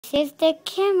This is the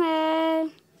camera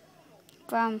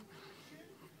from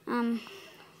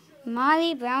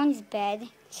Molly Brown's bed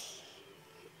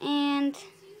and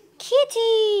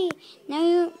Kitty. Now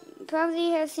you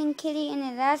probably have seen Kitty in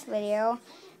the last video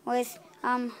with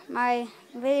my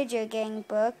villager gang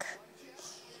book.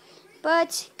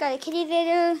 But got a kitty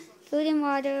litter, food and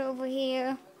water over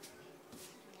here,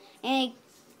 and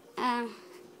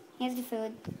here's the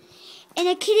food, and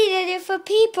a kitty litter for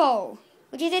people,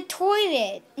 which is a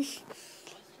toilet,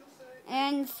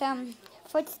 and some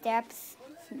footsteps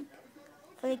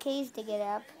for the kitties to get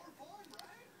up.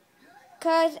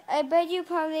 Cause I bet you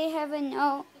probably haven't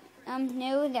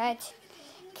knew that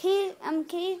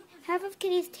half of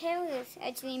Kitty's tail is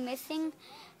actually missing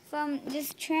from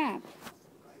this trap.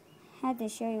 Had to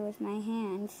show you with my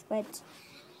hands, but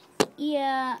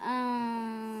yeah,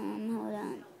 hold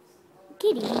on.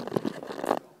 Kitty,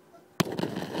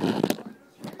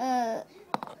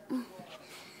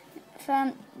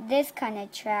 from this kind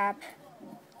of trap.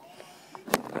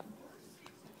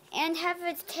 And half of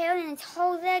its tail and its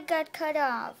whole leg got cut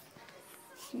off.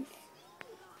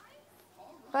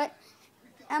 But,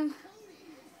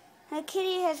 the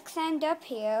kitty has climbed up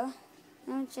here.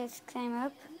 I'll just climb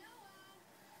up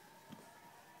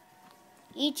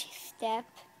each step.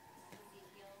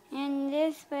 And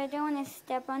this, but I don't want to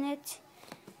step on it,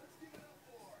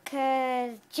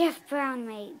 because Jeff Brown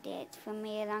made it for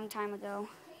me a long time ago.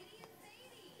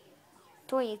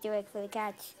 Toys do it for the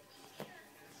cats.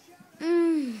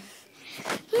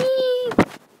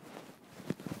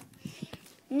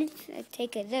 Let's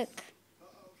take a look.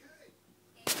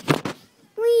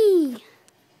 Whee!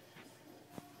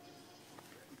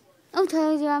 Oh,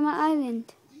 toys are on my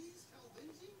island.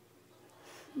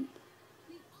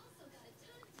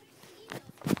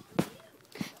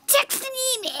 Text and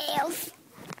emails.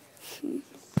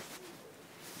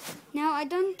 Now I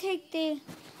don't take the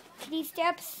kitty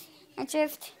steps. I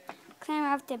just climb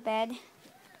off the bed,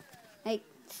 like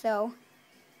so.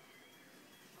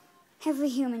 Every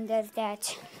human does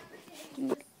that.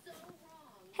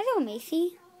 Hello,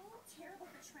 Macy.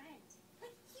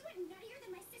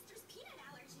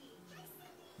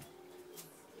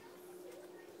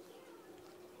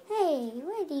 Hey,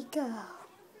 where'd he go?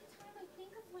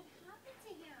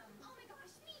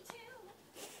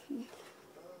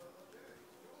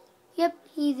 Yep,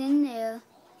 he's in there.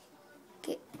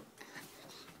 Okay.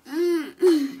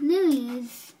 There he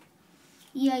is.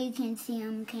 Yeah, you can't see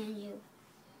him, can you?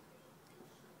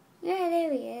 Yeah,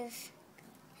 there he is.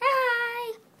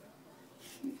 Hi!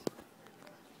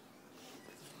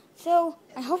 So,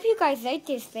 I hope you guys liked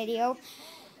this video.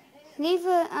 Leave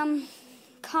a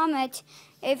comment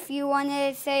if you want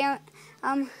to say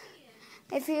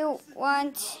if you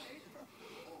want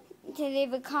to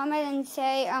leave a comment and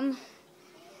say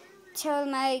tell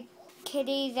my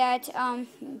kitty that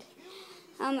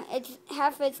it's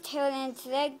half its tail and its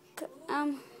leg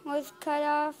was cut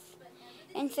off,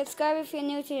 and subscribe if you're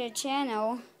new to the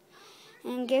channel,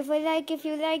 and give a like if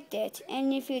you liked it,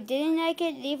 and if you didn't like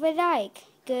it, leave a like.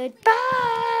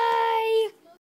 Goodbye.